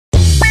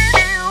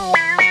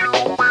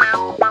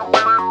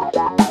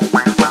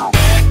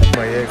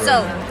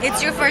It's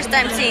your first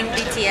time seeing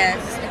BTS.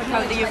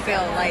 How do you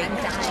feel? Like,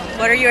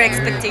 what are your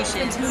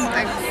expectations?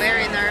 I'm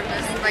very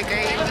nervous. Like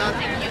I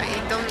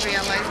don't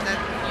realize that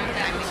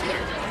I'm here.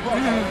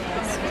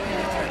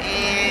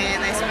 And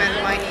I spent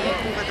money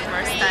for the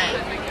first time.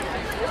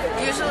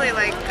 Usually,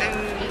 like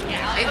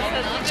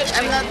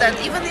I'm not that.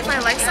 Even if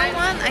I like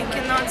someone, I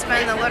cannot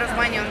spend a lot of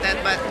money on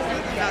that. But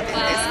not in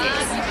this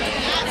case.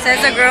 Says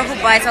a girl who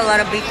buys a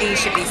lot of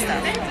BTS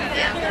stuff.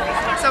 Yeah.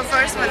 So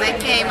first when I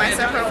came, I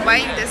saw her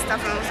buying this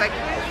stuff, and I was like,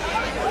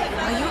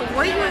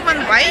 why are you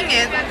even buying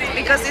it?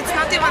 Because it's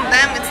not even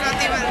them, it's not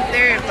even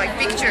their like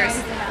pictures.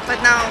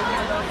 But now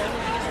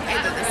I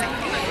do the same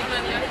thing.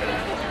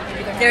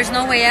 There's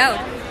no way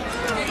out.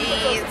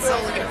 It's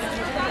all good.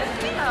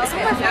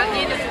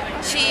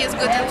 She is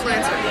good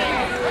influencer.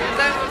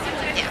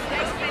 Yeah.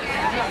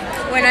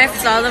 When I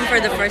saw them for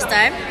the first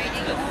time,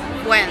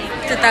 when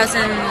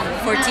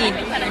 2014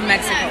 in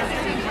Mexico,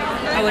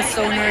 I was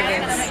so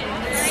nervous.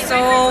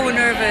 So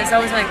nervous. I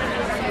was like,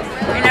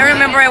 and I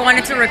remember I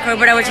wanted to record,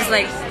 but I was just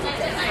like,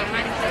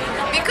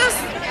 because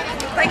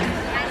like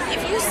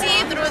if you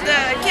see through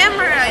the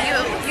camera,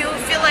 you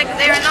feel like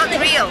they're not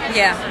real.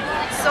 Yeah.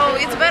 So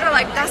it's better,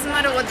 like, doesn't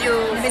matter what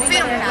you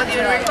film, what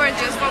you record,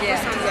 just focus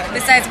on that.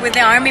 Besides, with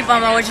the army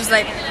bomb, I was just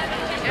like,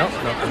 no,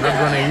 I'm not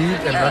gonna eat,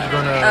 I'm not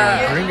gonna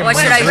drink. What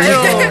should I do?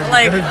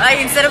 Like,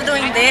 instead of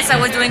doing this, I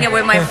was doing it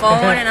with my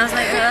phone, and I was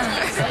like, ugh.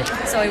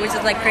 So it was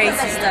just like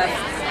crazy stuff.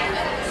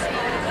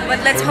 But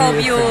let's hope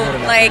you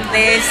like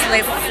this.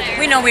 Like,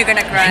 we know we're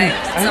gonna cry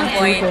at some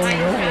point.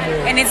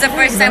 And it's the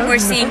first time we're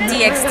seeing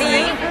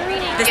TXT.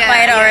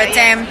 Despite our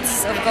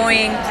attempts of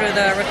going through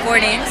the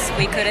recordings,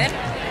 we couldn't.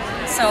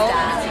 So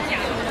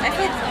I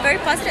feel very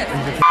positive.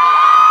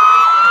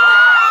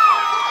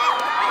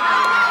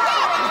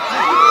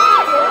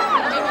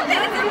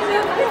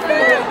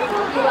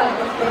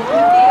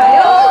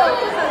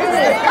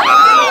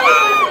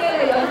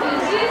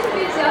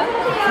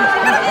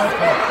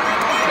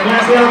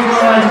 안녕하세요.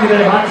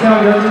 수고하시기를 마태형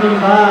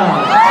연준입니다.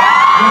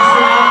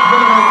 믹스와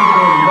프로그램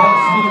이번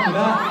수빈입니다.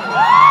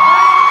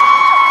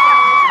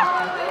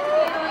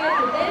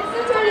 댄스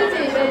챌린지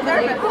이벤트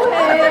코에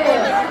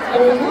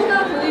너무나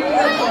분위기가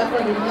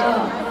좋았거든요.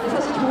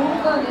 사실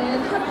좋은 거는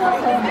한 번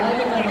더 봐야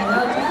되잖아요.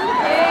 두분께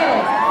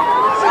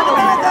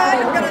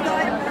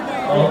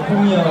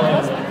콩이요.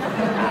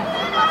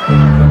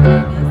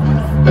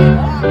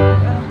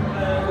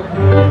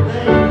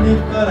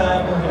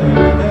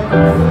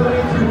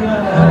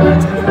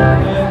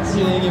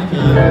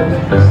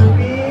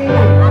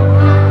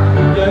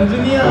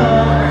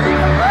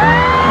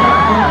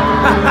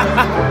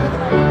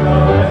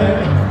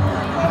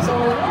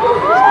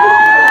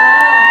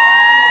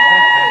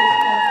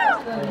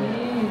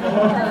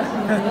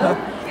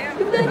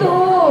 근데 또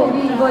우리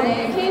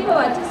이번에 K-pop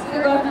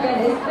아티스트들과 함께한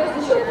에스프레소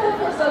슈퍼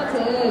콘서트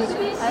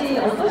수빈 씨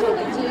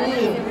어떠셨는지?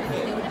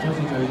 사실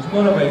저희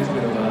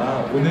투모로우바이투게더가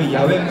오늘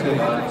야외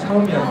무대가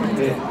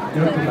처음이었는데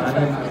이렇게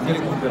많은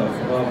관객분들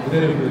앞에서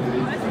무대를 보여드릴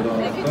수 있어서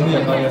너무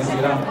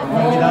영광이었습니다.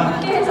 감사합니다.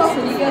 함께해서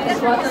분위기가 더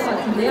좋았던 것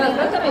같은데요.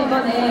 그렇다면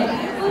이번에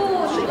또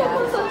슈퍼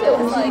콘서트에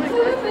오신 큰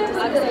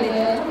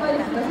팬분들에게 한마디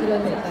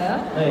부탁드려도 될까요?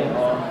 네,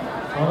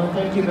 I want to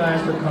thank you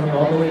guys for coming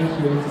all the way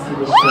here to see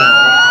this show.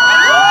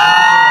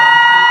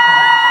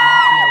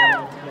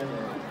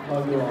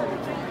 Love you all.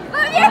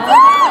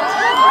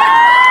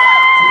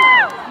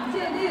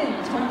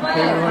 이제는 정말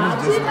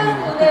마지막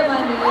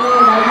무대만을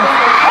날렸어요.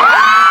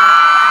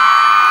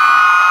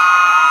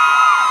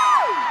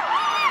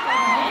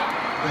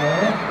 네.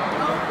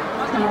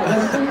 자,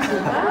 연준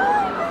씨가.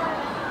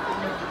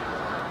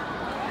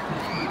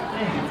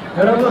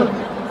 여러분,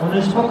 오늘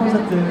슈퍼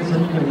콘서트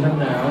재밌게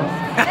보셨나요?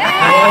 네.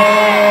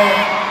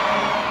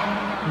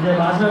 이제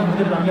마지막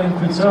무대를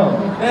남겨놓고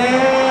있죠? 네.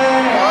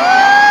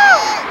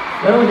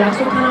 여러분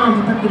약속 하나만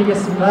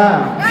부탁드리겠습니다.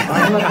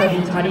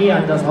 마지막까지 자리에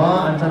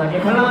앉아서 안전하게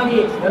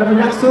관람하기. 여러분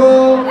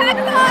약속.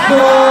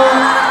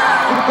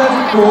 끝까지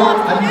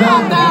꼭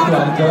안전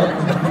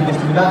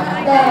부탁드리겠습니다.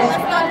 네,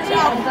 끝까지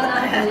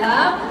안전한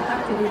관람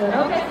부탁드리도록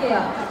할게요.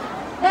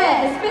 네,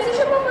 에스프레소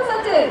슈퍼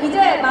콘서트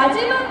이제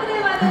마지막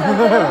무대만을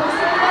남겨놓고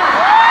있습니다.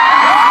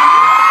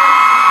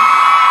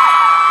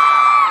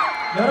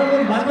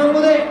 여러분 마지막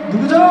무대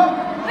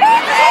누구죠?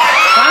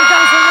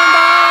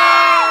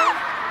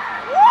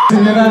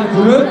 유명한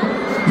그룹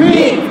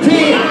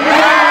BTS!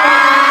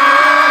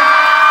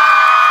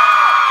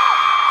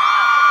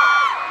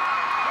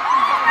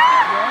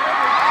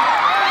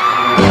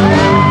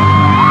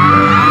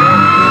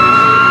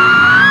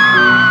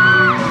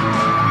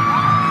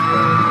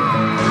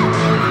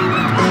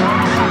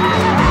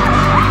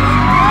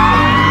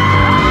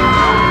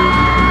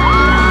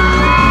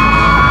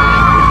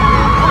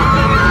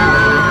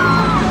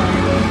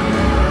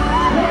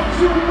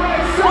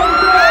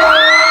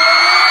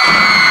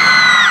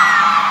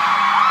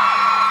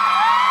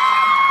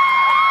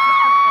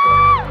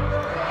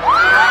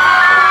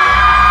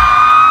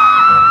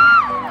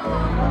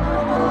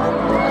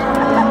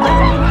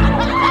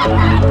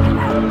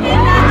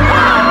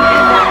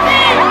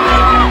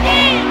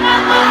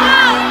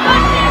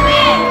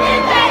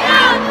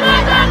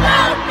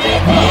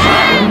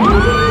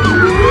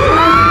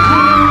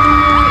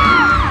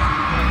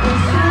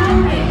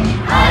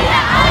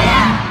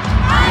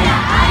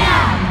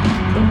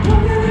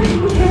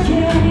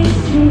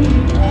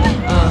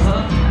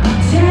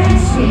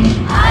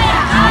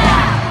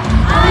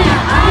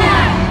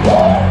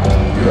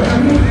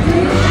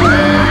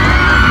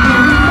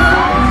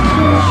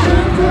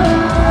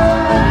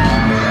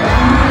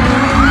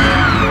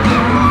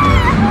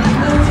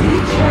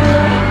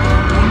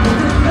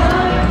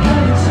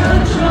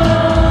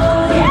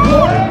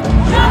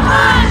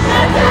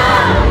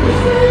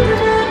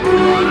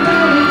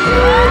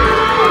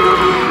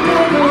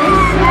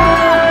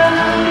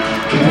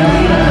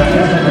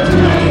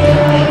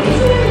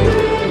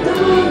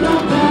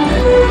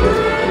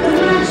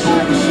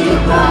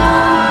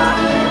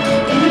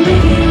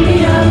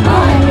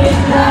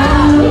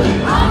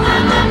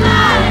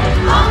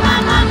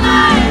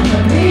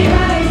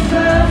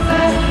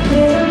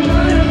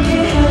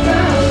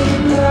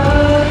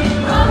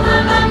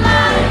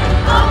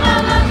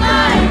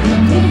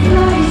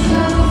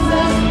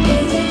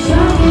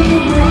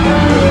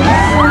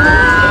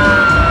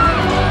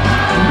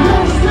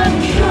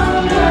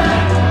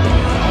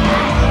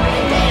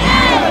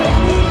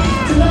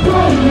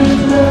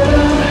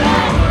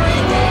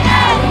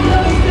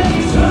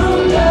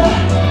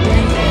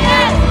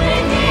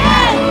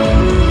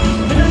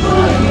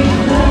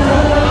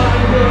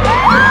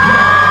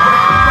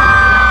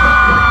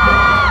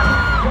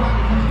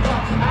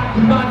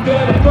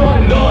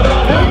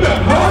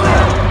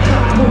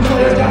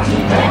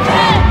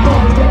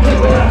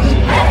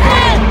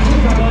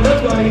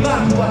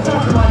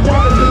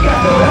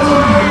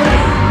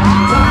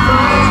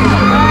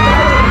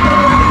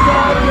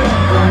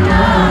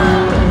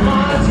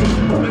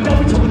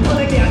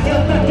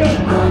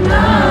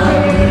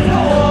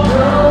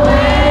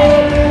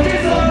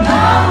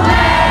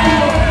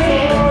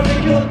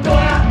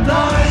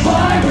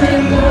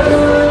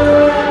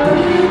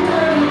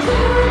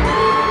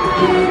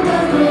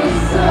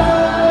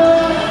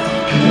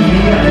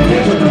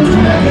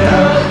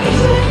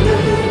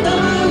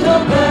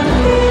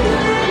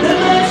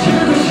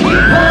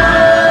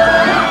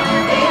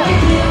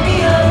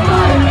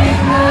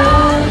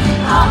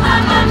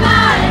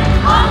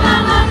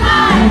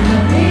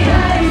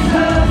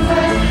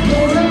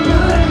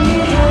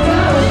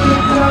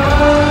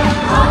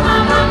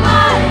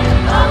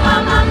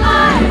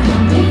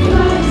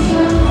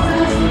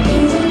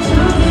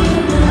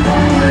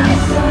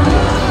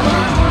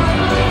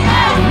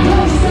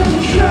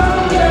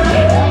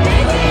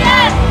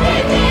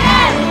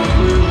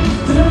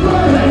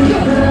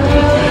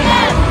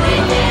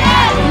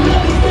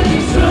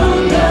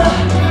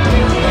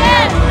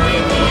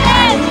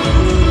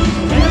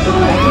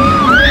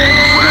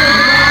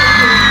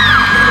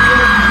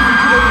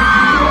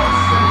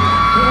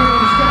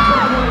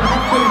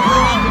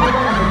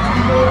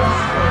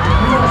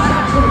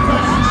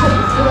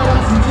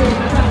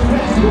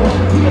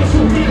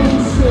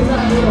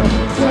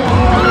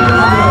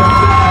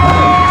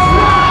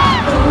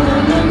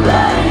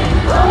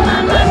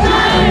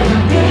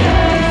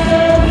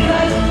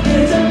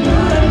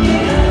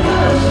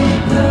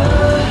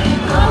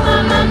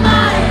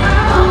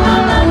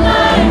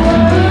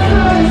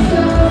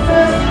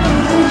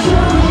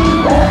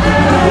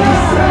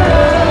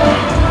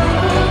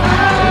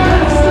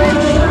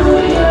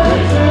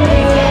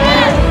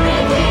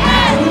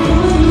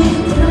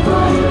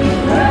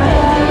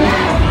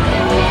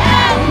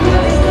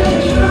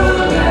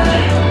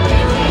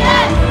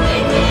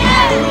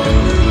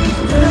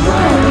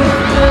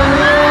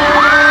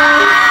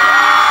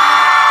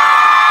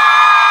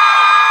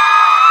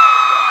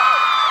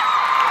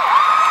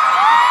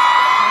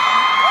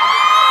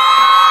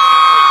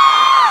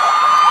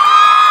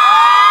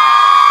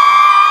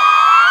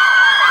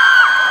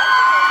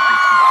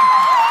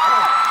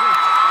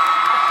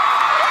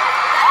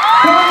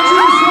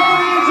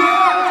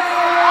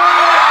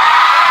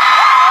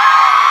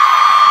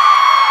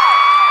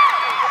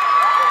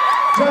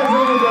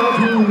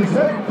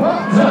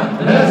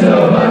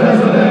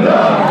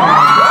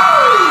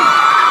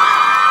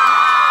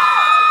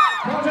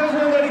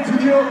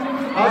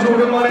 아주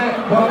오랜만에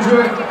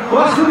광주에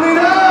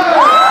왔습니다.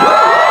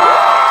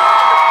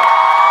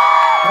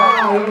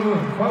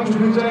 여러분, 광주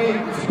굉장히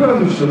특별한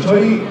도시죠.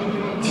 저희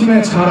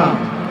팀의 자랑,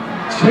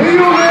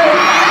 제이홉의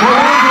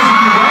자랑한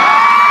도시입니다.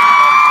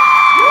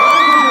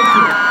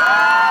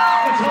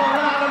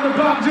 전하는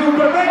광주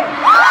베베.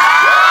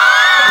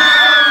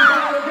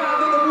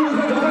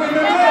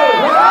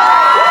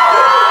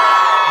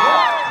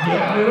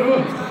 여러분,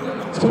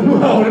 정말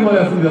오랜만에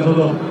왔습니다.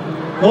 저도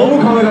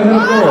너무 감회가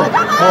새롭고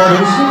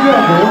너무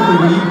신기하고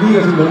그리고 이 분위기가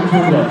지금 너무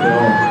좋은 것 같아요.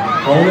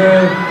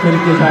 오늘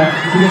재밌게 잘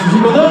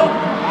즐겨주신 거죠?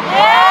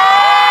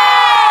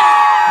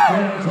 네,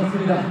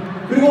 좋습니다.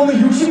 그리고 오늘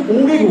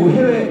 65개국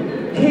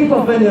해외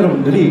K-pop 팬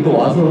여러분들이 또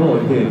와서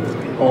이렇게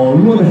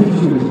응원을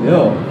해주시고 계신데요.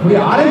 우리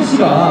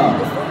RMC가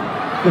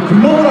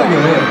글로벌하게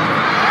응원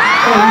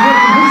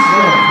좀 해주시죠.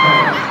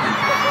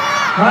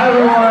 Hi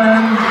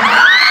everyone.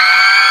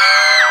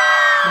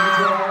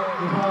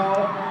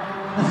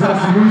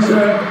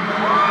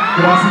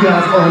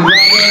 Gracias por venir.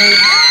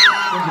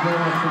 Thank you very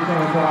much for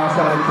coming from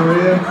outside of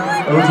Korea.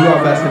 And we'll do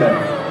our best today.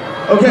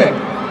 Okay,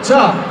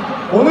 자,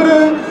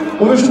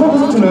 오늘 슈퍼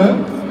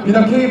콘서트는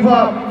비단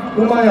K-pop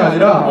뿐만이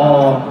아니라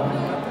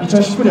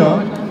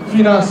 2019년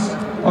피나스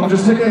광주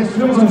세계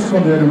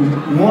수영선수권 대회를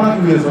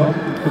응원하기 위해서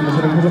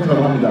준비하는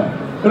콘서트라고 합니다.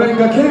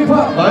 그러니까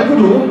K-pop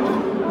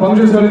말고도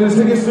광주에서 열리는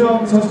세계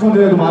수영 선수권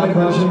대회도 많은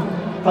관심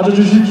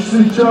가져주실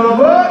수 있죠,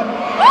 여러분?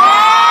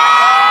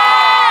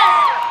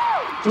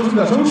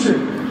 좋습니다. 정우씨.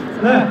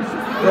 네.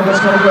 그럼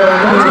같이 가볼까요?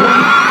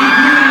 이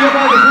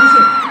이어가야 돼, 정우씨.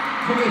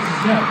 소개해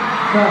주시죠.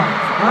 자,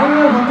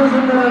 아무나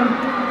방탄소년단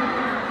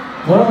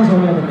뭐라고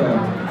정의해야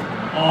될까요?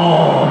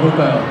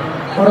 뭘까요?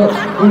 바로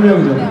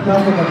운명이죠.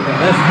 다음 번 갑니다.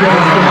 네,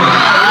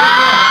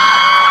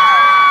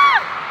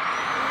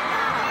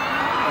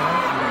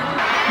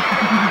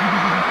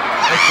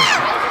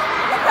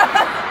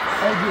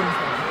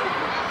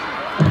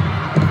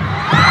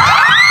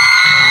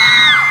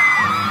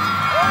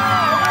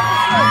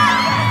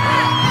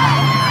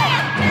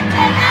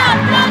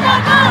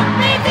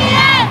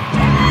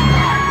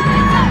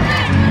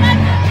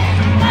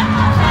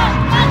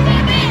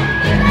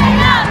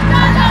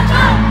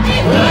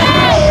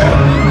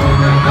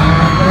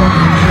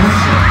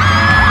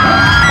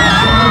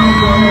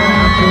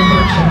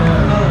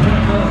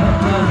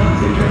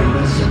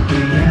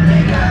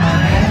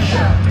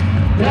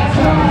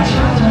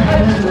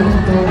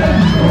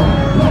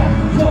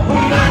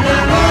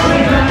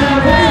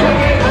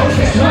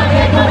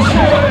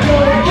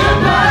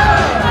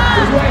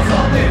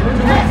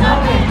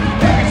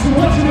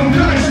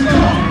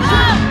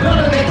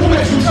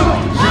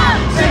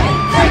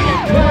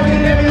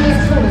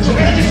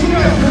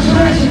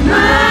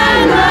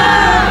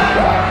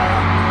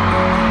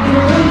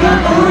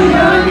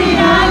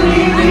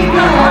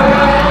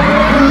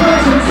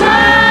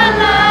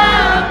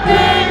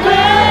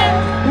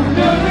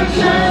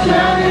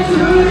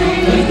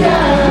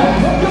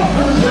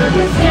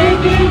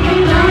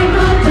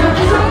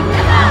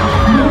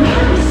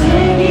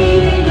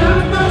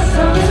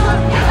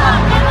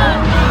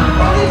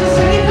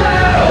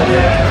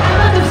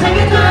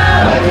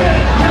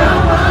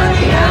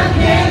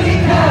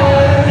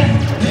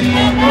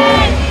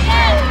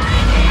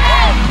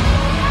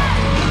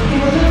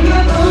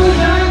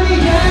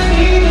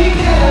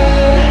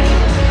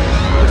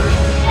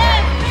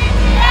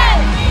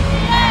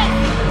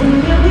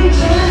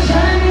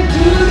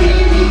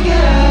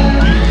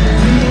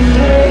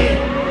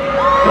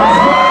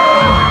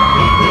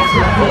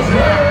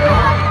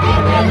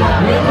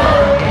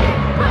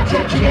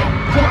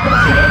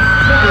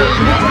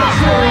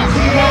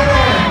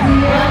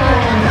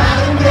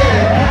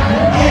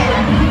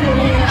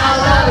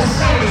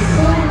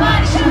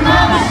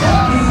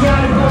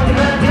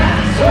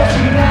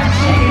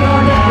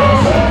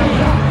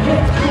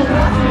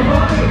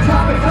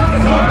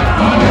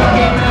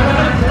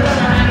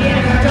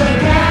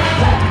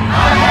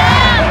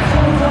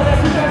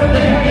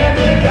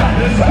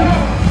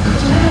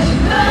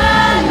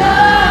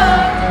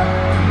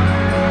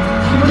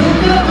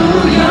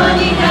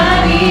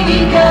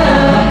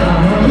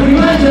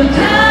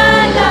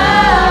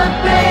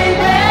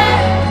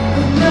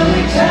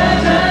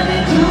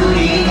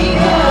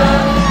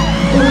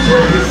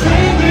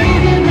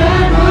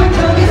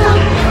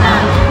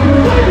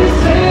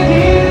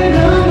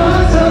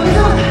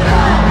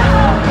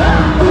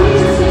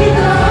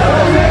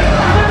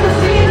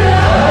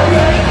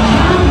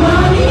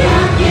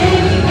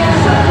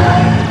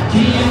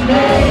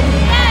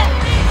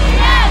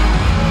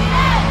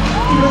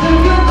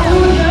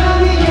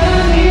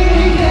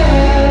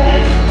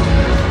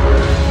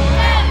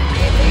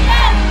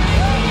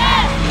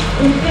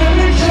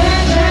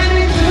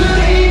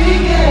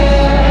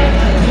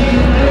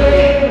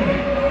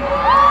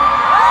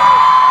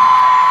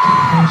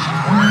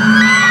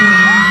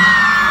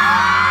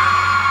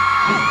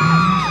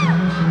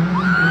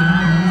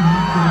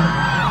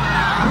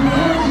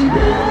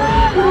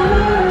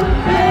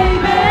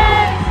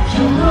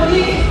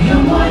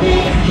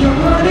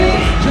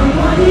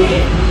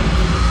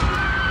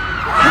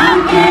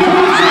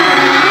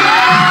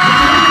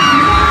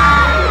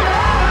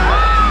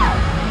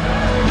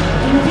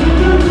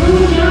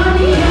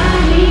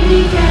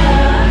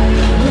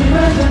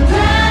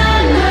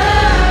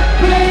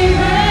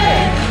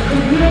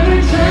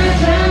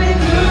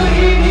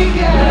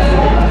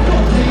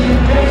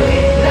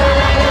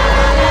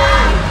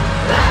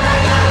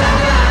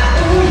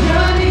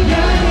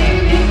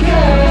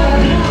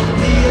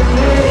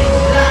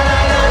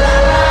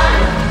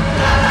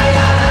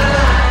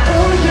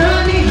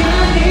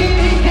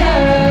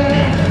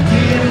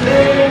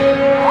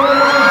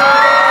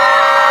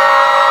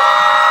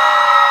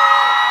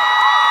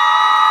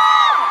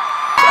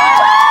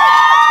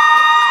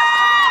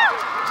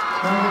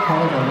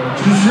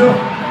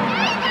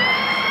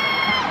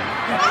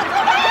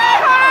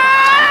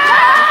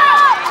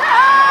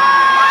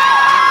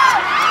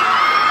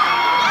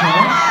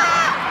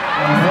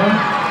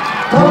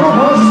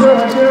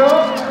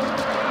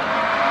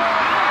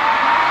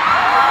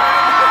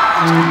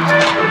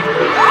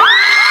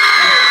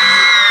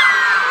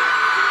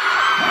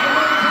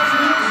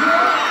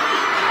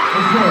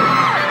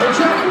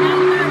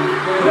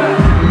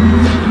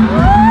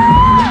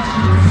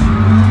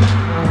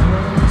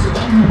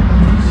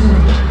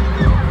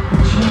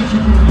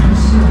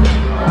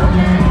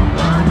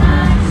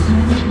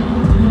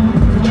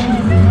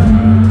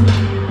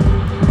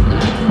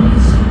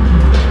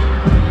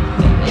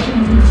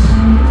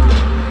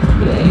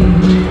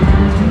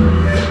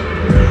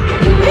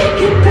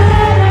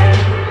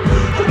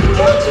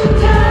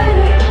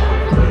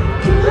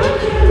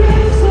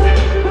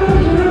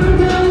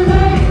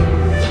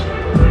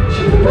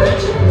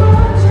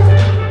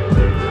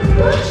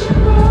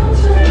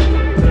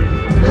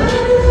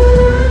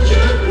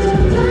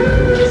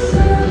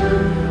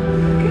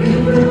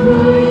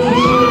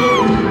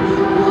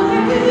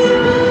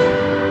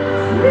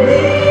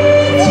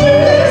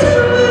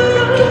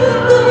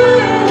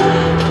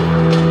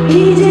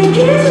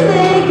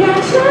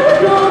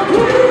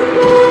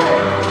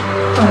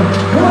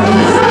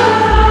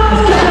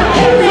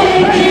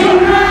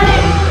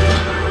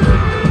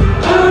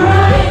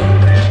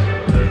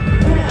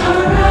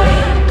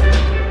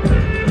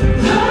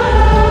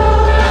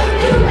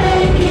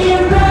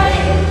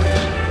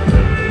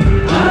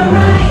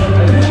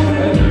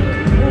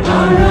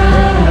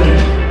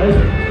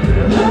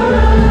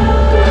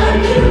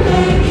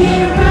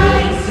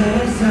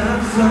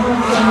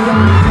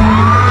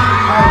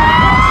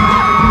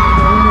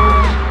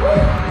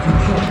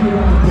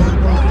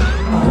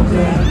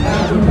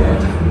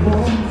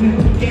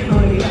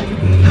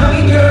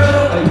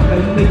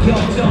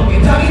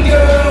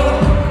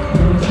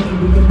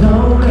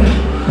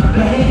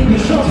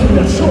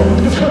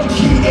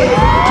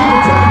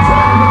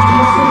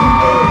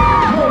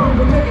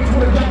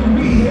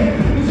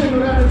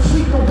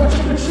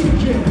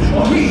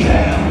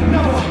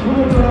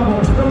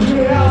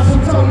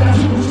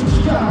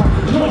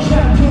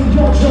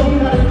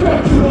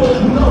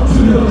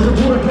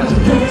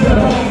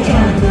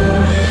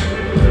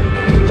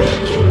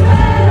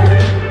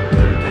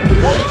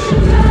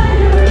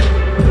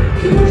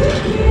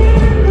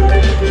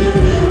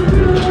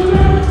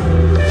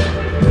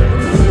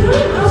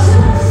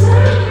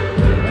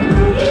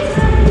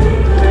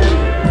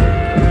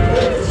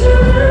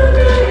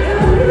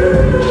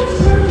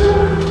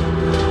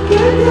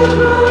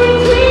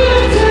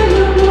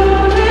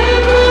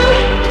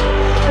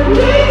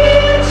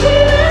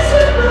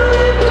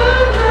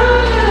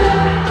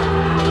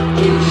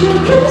 Are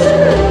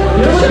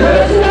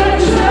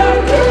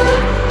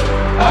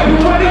you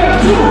ready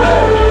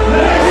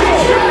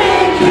to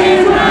make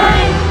it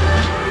right?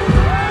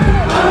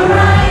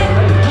 Alright,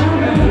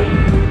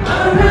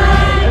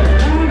 alright.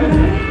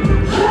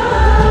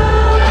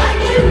 Oh, I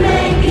can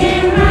make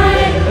it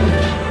right.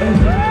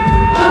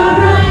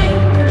 Alright,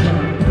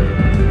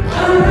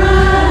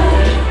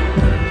 alright.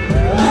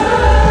 Oh,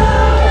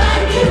 I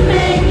can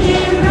make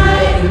it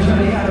right.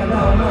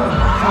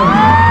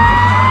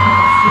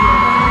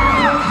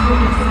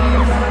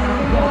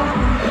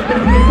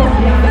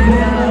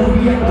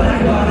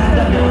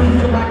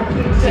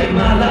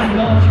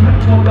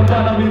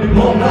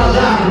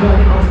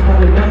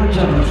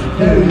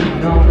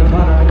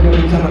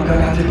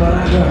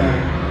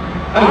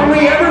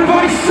 Only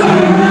everybody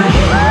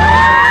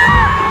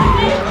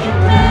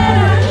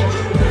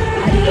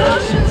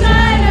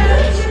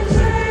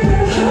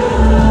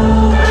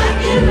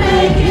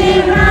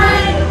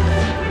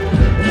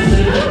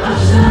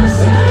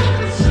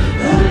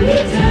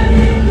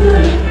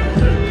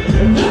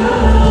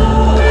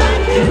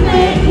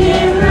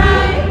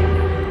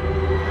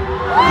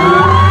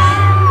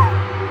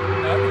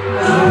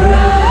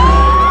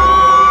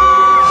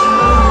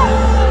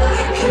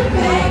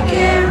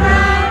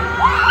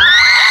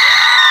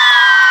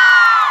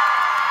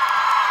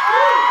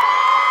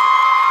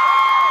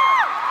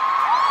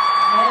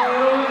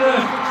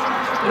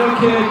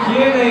이렇게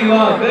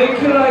DNA와 Make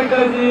It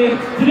Right까지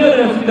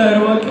들려드렸습니다.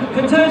 여러분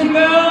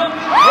괜찮으신가요?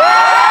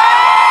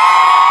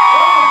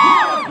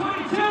 소리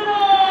질러!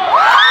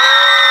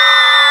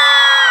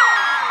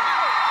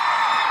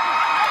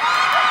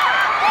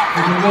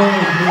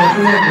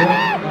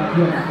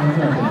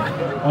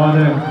 네.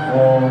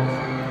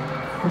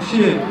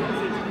 혹시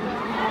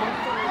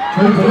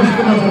저희 보고 싶은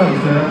사람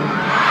있어요?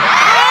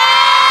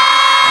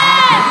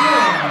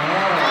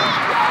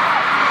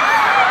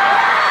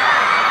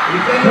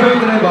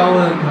 저희들의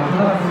마음은 다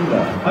살아갔습니다.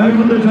 아니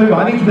분들 저희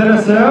많이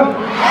기다렸어요?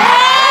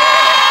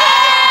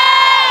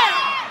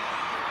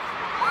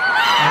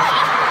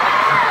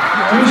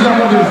 정신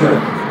한번 해주세요.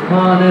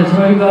 네,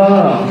 저희가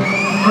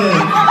사실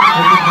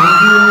여기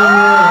광주에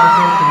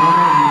와서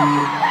그만한 일이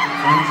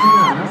많지는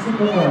않았을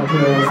것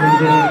같아요.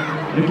 그런데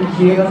이렇게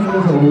기회가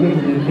생겨서 오게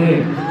됐는데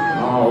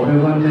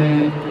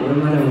오랜만에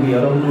우리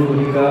여러분들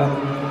보니까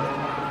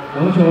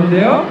너무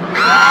좋은데요?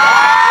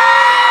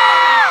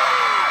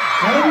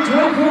 여러분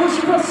저희 보고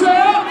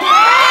싶었어요?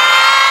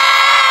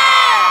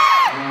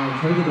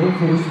 저희도 너무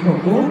보고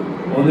싶었고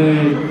오늘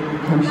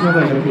잠시나마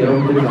이렇게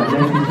여러분들이 만날 수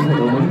있어서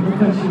너무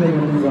행복한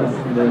시간이었던 것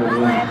같습니다, 여러분.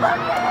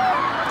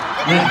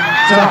 네,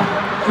 자,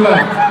 좋아요.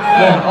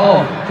 네,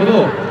 저도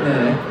네.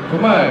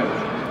 정말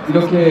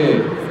이렇게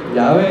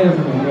야외에서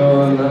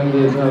공연하는 게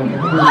참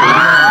행복해요.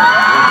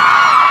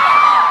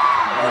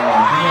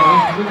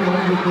 기분이 너무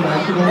좋고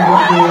날씨 너무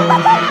좋고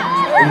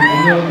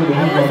공연도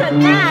너무 좋고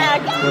감사합니다.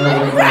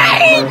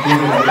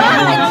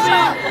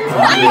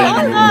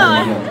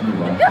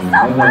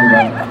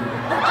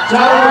 자,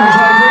 여러분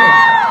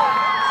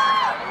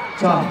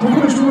자,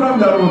 토크는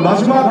충분합니다, 여러분.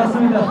 마지막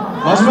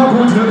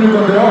곡을 들려드릴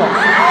건데요.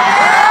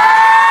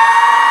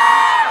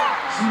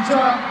 진짜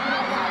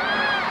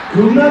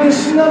겁나게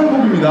신나는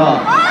곡입니다.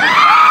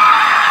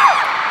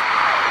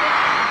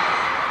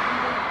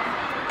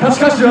 같이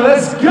가시죠.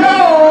 Let's go!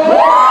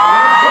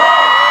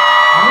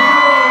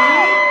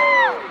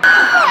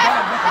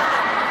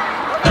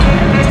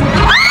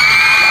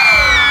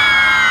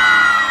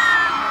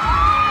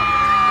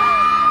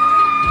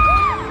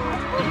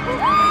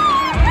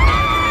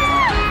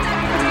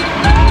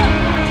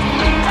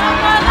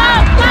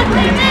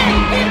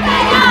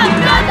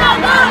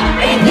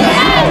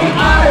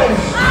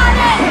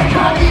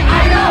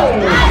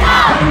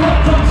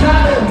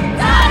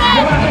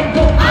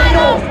 I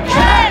don't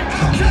care.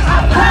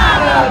 I'm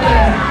proud of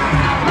it.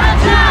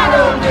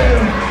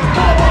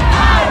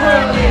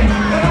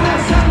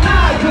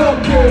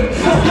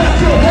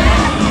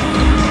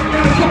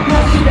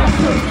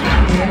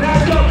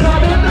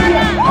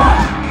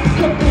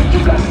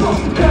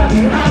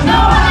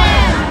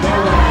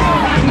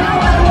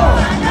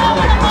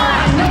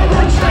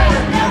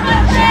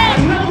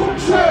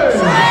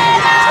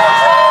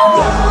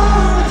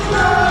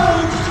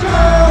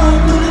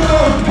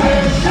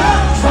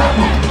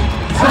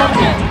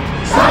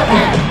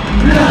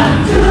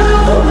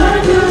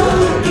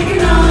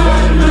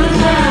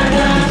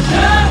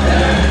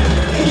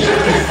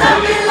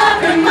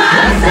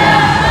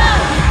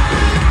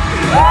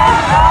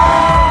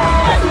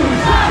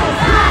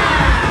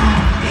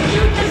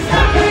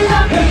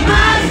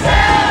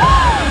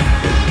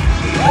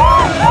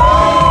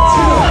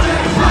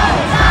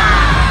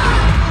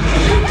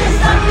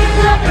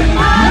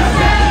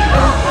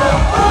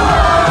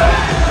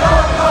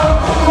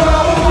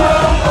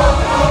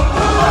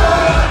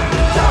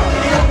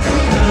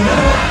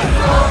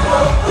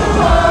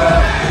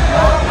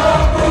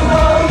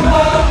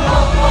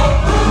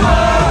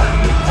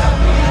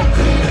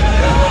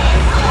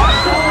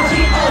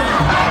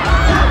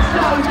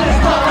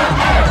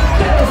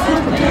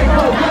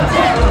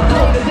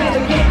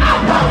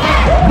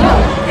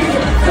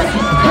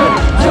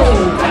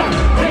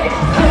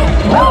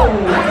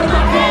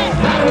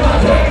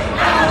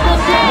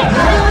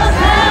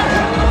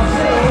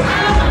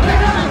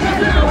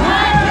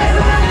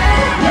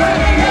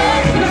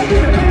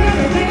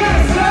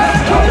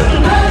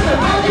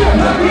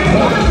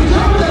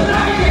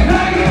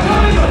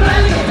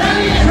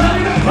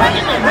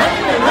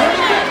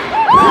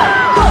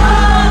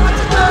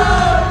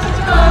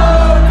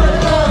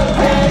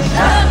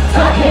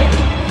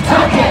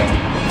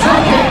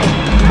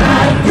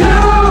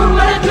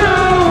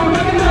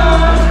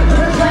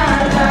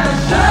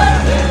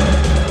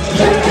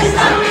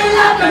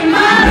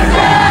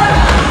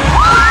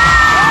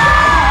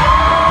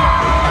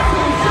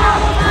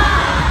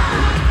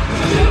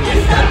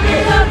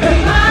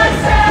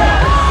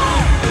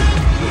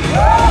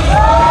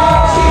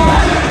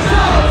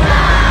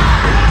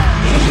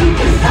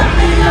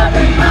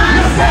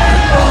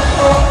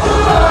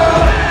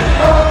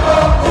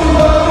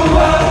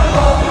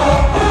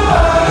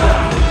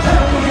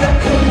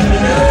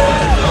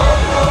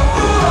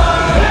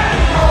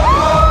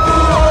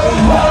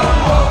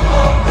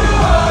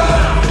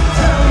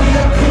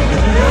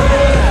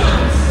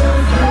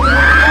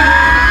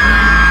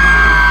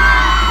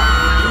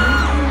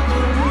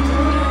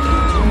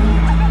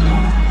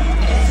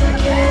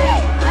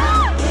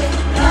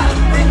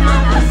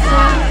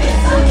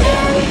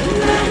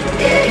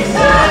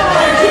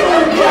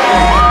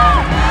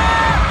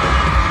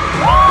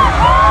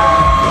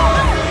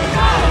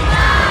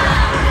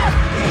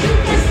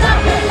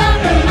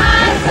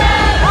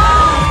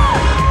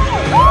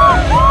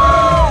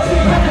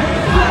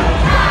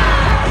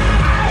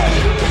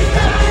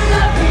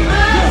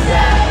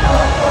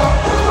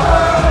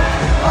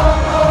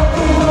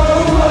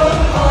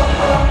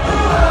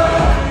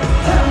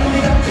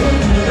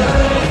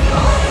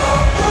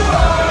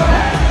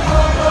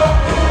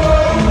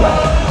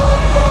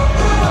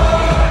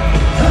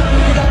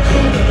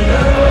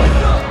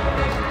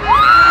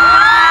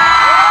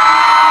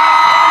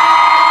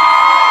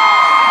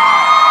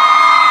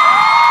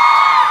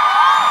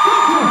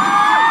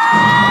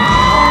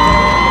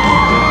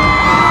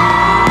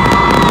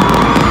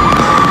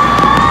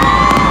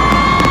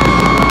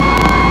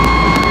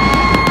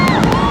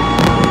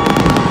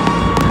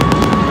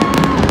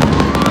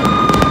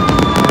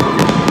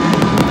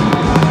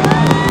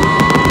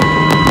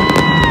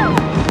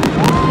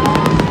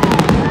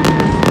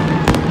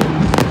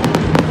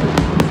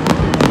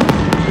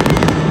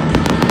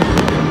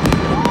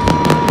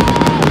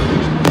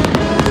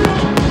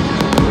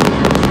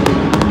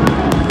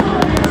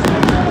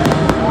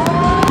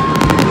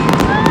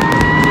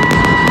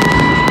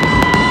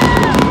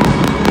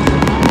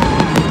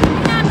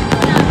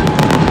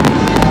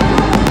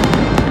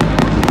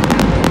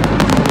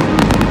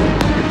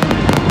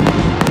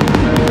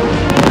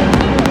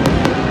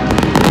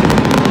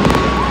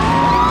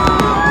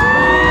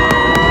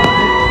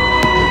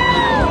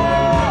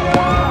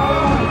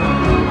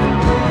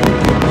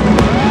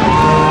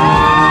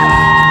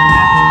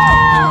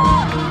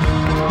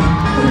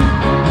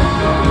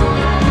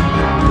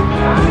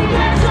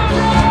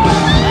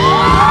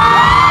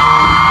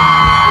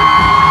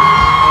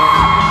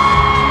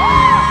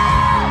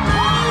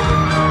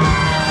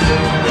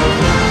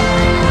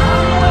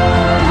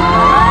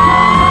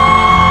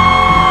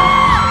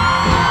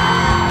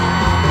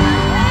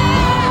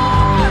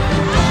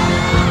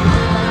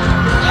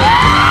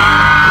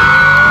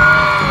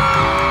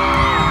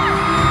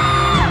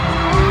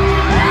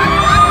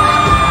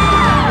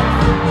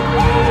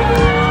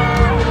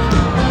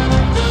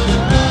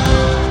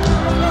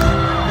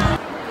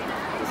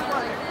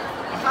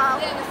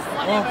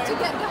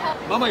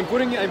 Mama, I'm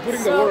putting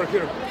the water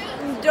here.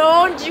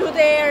 Don't you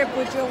dare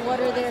put your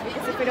water there,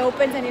 because if it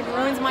opens and it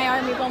ruins my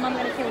army bomb, I'm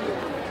gonna kill you.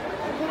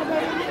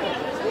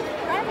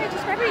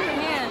 Just grab it in your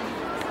hand.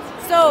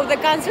 So the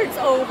concert's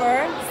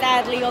over.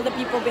 Sadly, all the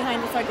people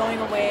behind us are going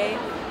away.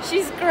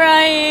 She's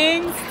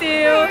crying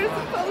still.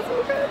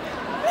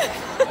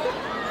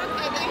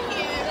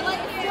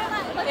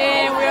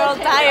 And we're all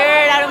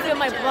tired. I don't feel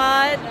my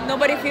butt.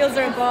 Nobody feels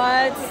their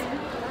butts.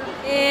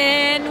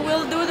 And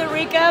we'll do the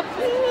recap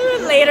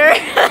later.